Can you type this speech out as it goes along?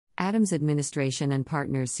Adams administration and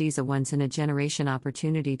partners seize a once-in-a-generation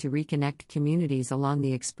opportunity to reconnect communities along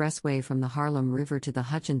the Expressway from the Harlem River to the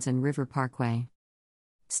Hutchinson River Parkway.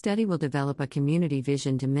 Study will develop a community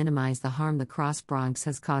vision to minimize the harm the Cross Bronx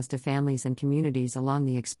has caused to families and communities along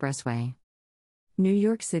the Expressway. New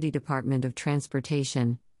York City Department of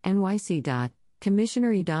Transportation, NYC.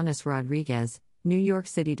 Commissioner Adonis Rodriguez, New York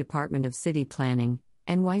City Department of City Planning,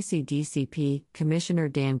 NYC DCP, Commissioner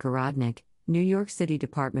Dan Garodnick, New York City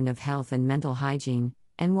Department of Health and Mental Hygiene,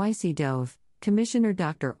 NYC DOVE, Commissioner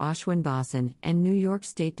Dr. Ashwin Basan, and New York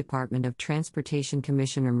State Department of Transportation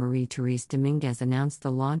Commissioner Marie-Therese Dominguez announced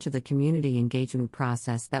the launch of the community engagement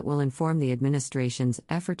process that will inform the administration's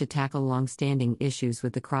effort to tackle long-standing issues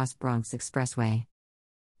with the Cross Bronx Expressway.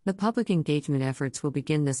 The public engagement efforts will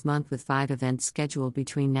begin this month with 5 events scheduled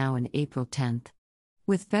between now and April 10th.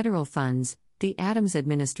 With federal funds, the Adams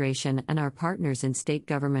administration and our partners in state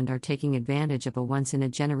government are taking advantage of a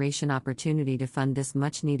once-in-a-generation opportunity to fund this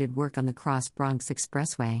much-needed work on the Cross Bronx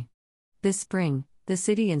Expressway. This spring, the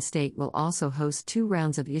city and state will also host 2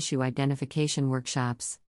 rounds of issue identification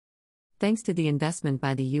workshops. Thanks to the investment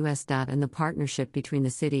by the U.S. and the partnership between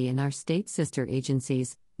the city and our state sister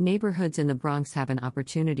agencies, neighborhoods in the Bronx have an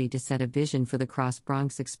opportunity to set a vision for the Cross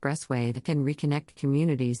Bronx Expressway that can reconnect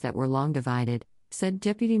communities that were long divided, said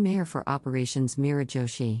Deputy Mayor for Operations Meera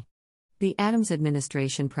Joshi. The Adams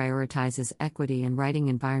administration prioritizes equity and righting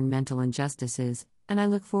environmental injustices, and I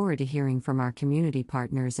look forward to hearing from our community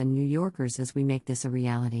partners and New Yorkers as we make this a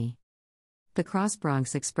reality. The Cross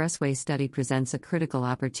Bronx Expressway study presents a critical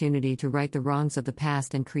opportunity to right the wrongs of the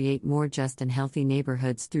past and create more just and healthy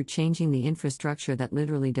neighborhoods through changing the infrastructure that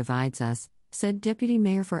literally divides us, said Deputy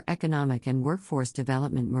Mayor for Economic and Workforce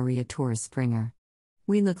Development Maria Torres Springer.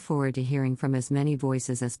 We look forward to hearing from as many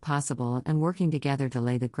voices as possible and working together to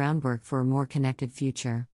lay the groundwork for a more connected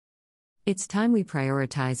future. It's time we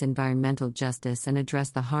prioritize environmental justice and address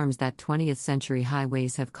the harms that 20th century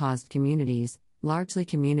highways have caused communities, largely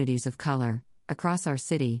communities of color, across our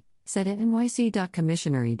city, said NYC.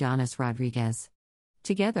 Commissioner Adonis Rodriguez.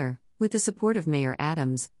 Together, with the support of Mayor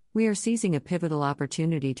Adams, we are seizing a pivotal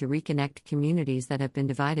opportunity to reconnect communities that have been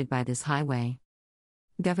divided by this highway.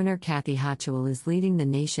 Governor Kathy Hochul is leading the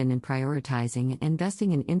nation in prioritizing and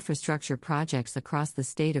investing in infrastructure projects across the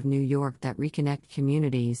state of New York that reconnect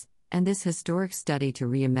communities, and this historic study to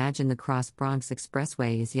reimagine the Cross Bronx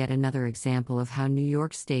Expressway is yet another example of how New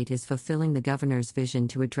York State is fulfilling the governor's vision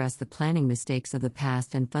to address the planning mistakes of the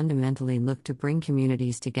past and fundamentally look to bring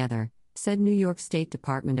communities together, said New York State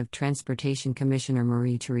Department of Transportation Commissioner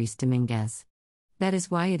Marie-Therese Dominguez. That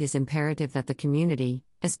is why it is imperative that the community,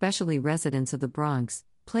 especially residents of the Bronx,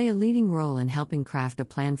 play a leading role in helping craft a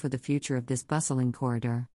plan for the future of this bustling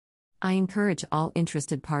corridor. I encourage all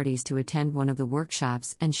interested parties to attend one of the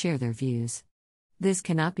workshops and share their views. This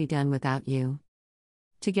cannot be done without you.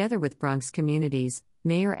 Together with Bronx communities,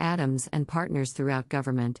 Mayor Adams and partners throughout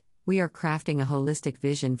government, we are crafting a holistic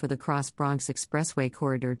vision for the Cross Bronx Expressway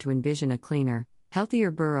corridor to envision a cleaner,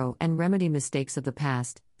 healthier borough and remedy mistakes of the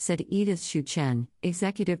past, said Edith Shu Chen,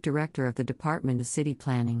 Executive Director of the Department of City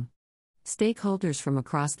Planning. Stakeholders from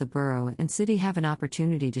across the borough and city have an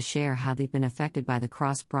opportunity to share how they've been affected by the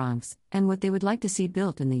Cross Bronx and what they would like to see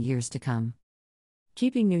built in the years to come.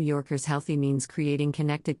 Keeping New Yorkers healthy means creating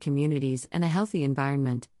connected communities and a healthy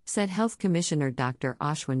environment, said Health Commissioner Dr.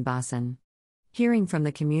 Ashwin Basan. Hearing from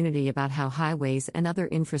the community about how highways and other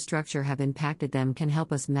infrastructure have impacted them can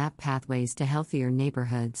help us map pathways to healthier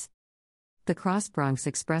neighborhoods. The Cross Bronx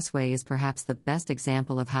Expressway is perhaps the best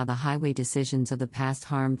example of how the highway decisions of the past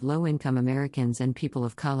harmed low-income Americans and people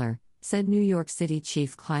of color, said New York City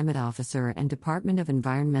Chief Climate Officer and Department of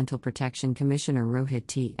Environmental Protection Commissioner Rohit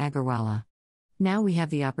T. Agarwala. Now we have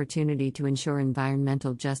the opportunity to ensure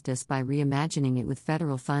environmental justice by reimagining it with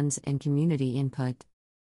federal funds and community input.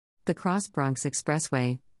 The Cross Bronx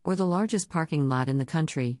Expressway, or the largest parking lot in the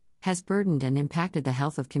country, has burdened and impacted the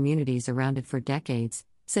health of communities around it for decades,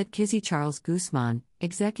 said Kizzy Charles Guzman,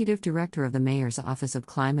 Executive Director of the Mayor's Office of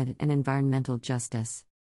Climate and Environmental Justice.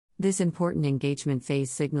 This important engagement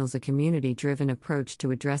phase signals a community-driven approach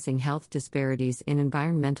to addressing health disparities in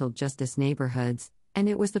environmental justice neighborhoods, and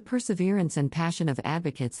it was the perseverance and passion of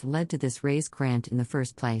advocates led to this raised grant in the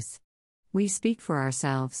first place. We speak for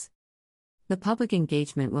ourselves. The public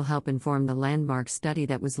engagement will help inform the landmark study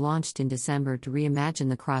that was launched in December to reimagine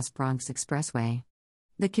the Cross Bronx Expressway.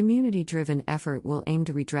 The community-driven effort will aim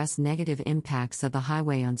to redress negative impacts of the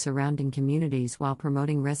highway on surrounding communities while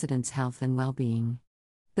promoting residents' health and well-being.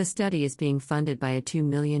 The study is being funded by a $2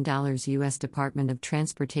 million U.S. Department of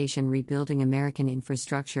Transportation Rebuilding American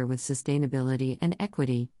Infrastructure with Sustainability and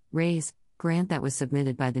Equity (RAISE) grant that was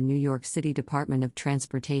submitted by the New York City Department of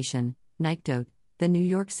Transportation, NYCDOT, the New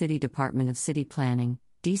York City Department of City Planning,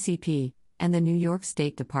 DCP, and the New York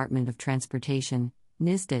State Department of Transportation,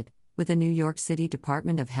 NYSDOT, with the New York City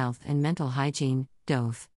Department of Health and Mental Hygiene,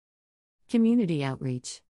 DOH. Community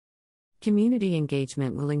outreach. Community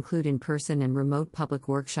engagement will include in-person and remote public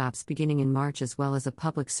workshops beginning in March, as well as a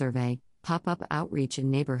public survey, pop-up outreach in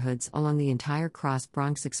neighborhoods along the entire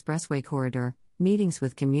Cross-Bronx Expressway corridor, meetings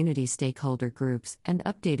with community stakeholder groups, and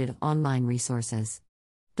updated online resources.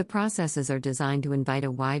 The processes are designed to invite a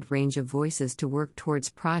wide range of voices to work towards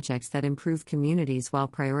projects that improve communities while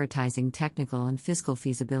prioritizing technical and fiscal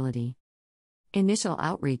feasibility. Initial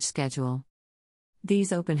outreach schedule.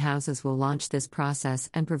 These open houses will launch this process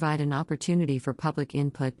and provide an opportunity for public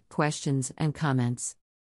input, questions, and comments.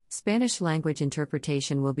 Spanish language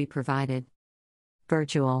interpretation will be provided.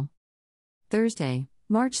 Virtual. Thursday,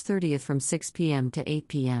 March 30th from 6 p.m. to 8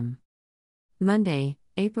 p.m. Monday,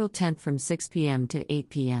 April 10th from 6 p.m. to 8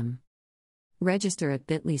 p.m. Register at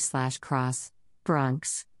bit.ly/cross,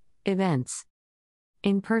 Bronx. Events.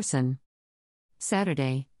 In person.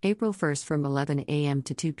 Saturday, April 1st from 11 a.m.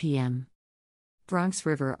 to 2 p.m. Bronx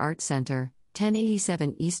River Art Center,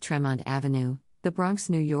 1087 East Tremont Avenue, The Bronx,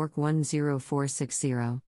 New York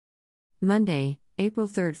 10460. Monday, April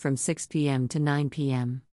 3rd from 6 p.m. to 9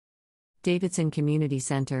 p.m. Davidson Community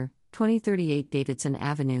Center, 2038 Davidson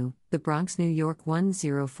Avenue, The Bronx, New York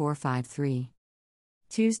 10453.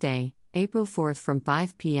 Tuesday, April 4th from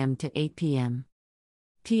 5 p.m. to 8 p.m.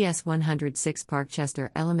 PS 106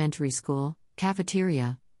 Parkchester Elementary School,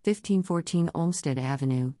 Cafeteria, 1514 Olmsted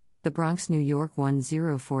Avenue, The Bronx, New York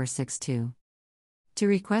 10462. To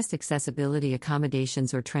request accessibility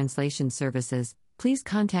accommodations or translation services, please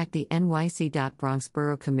contact the NYC. Bronx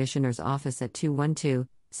Borough Commissioner's Office at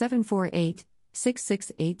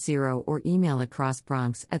 212-748-6680 or email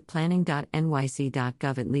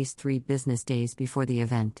acrossbronx@planning.nyc.gov at least 3 business days before the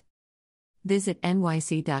event. Visit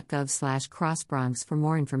nyc.gov/crossbronx for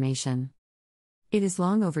more information. It is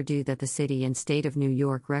long overdue that the city and state of New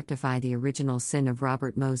York rectify the original sin of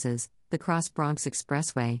Robert Moses, the Cross-Bronx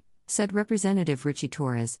Expressway, said Representative Richie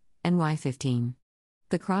Torres, NY15.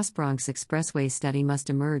 The Cross-Bronx Expressway study must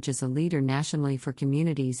emerge as a leader nationally for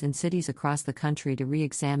communities and cities across the country to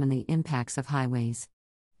re-examine the impacts of highways.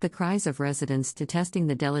 The cries of residents to testing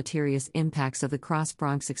the deleterious impacts of the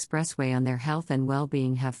Cross-Bronx Expressway on their health and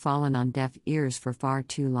well-being have fallen on deaf ears for far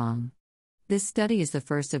too long. This study is the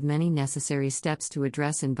first of many necessary steps to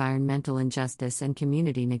address environmental injustice and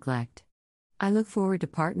community neglect. I look forward to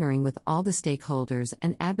partnering with all the stakeholders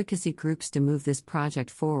and advocacy groups to move this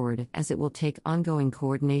project forward, as it will take ongoing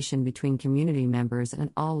coordination between community members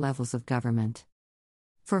and all levels of government.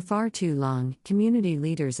 For far too long, community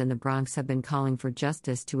leaders in the Bronx have been calling for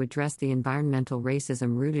justice to address the environmental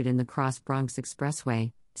racism rooted in the Cross-Bronx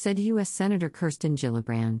Expressway, said U.S. Senator Kirsten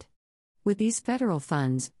Gillibrand. With these federal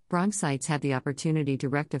funds, Bronxites have the opportunity to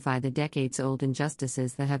rectify the decades-old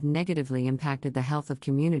injustices that have negatively impacted the health of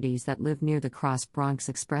communities that live near the Cross-Bronx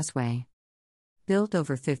Expressway. Built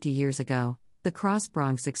over 50 years ago, the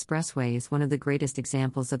Cross-Bronx Expressway is one of the greatest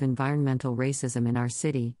examples of environmental racism in our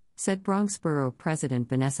city, said Bronx Borough President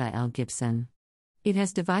Vanessa L. Gibson. It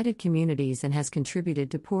has divided communities and has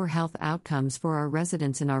contributed to poor health outcomes for our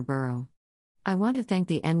residents in our borough. I want to thank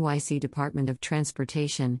the NYC Department of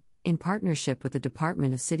Transportation, in partnership with the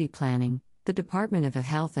Department of City Planning, the Department of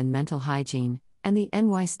Health and Mental Hygiene, and the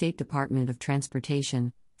NY State Department of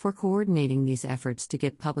Transportation, for coordinating these efforts to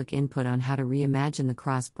get public input on how to reimagine the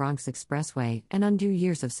Cross-Bronx Expressway and undo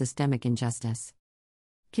years of systemic injustice.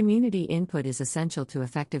 Community input is essential to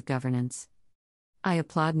effective governance. I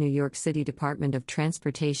applaud New York City Department of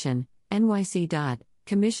Transportation, NYC.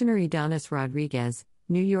 Commissioner Idanis Rodriguez,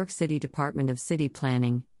 New York City Department of City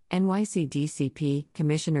Planning, NYC DCP,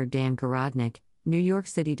 Commissioner Dan Garodnick, New York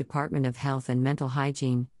City Department of Health and Mental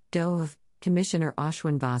Hygiene, DOH, Commissioner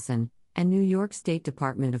Ashwin Vasan, and New York State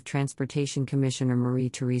Department of Transportation Commissioner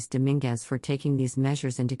Marie-Therese Dominguez for taking these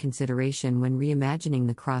measures into consideration when reimagining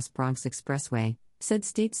the Cross-Bronx Expressway, said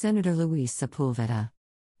State Senator Luis Sepulveda.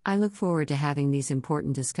 I look forward to having these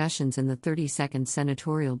important discussions in the 32nd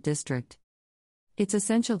Senatorial District. It's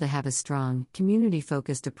essential to have a strong,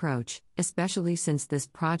 community-focused approach, especially since this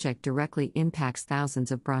project directly impacts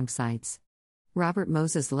thousands of Bronxites. Robert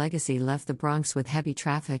Moses' legacy left the Bronx with heavy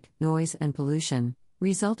traffic, noise, and pollution,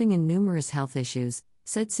 resulting in numerous health issues,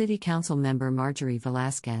 said City Council member Marjorie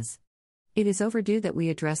Velasquez. It is overdue that we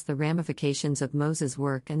address the ramifications of Moses'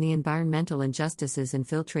 work and the environmental injustices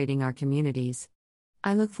infiltrating our communities.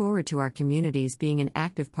 I look forward to our communities being an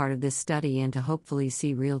active part of this study and to hopefully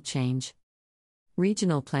see real change.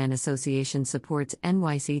 Regional Plan Association supports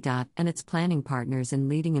NYC. And its planning partners in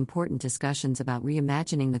leading important discussions about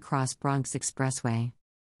reimagining the Cross-Bronx Expressway.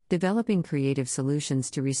 Developing creative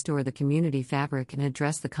solutions to restore the community fabric and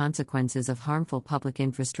address the consequences of harmful public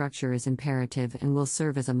infrastructure is imperative and will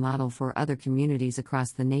serve as a model for other communities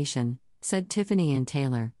across the nation, said Tiffany Ann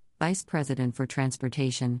Taylor, Vice President for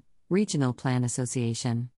Transportation, Regional Plan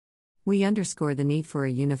Association. We underscore the need for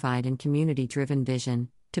a unified and community-driven vision,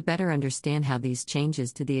 to better understand how these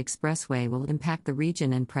changes to the expressway will impact the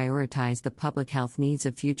region and prioritize the public health needs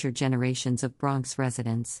of future generations of Bronx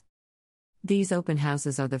residents. These open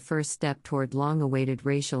houses are the first step toward long-awaited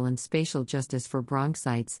racial and spatial justice for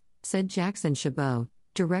Bronxites, said Jackson Chabot,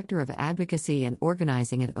 Director of Advocacy and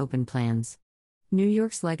Organizing at Open Plans. New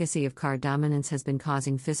York's legacy of car dominance has been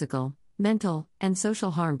causing physical, mental, and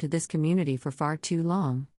social harm to this community for far too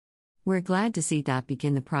long. We're glad to see that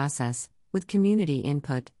begin the process, with community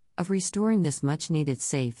input, of restoring this much-needed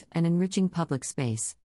safe and enriching public space.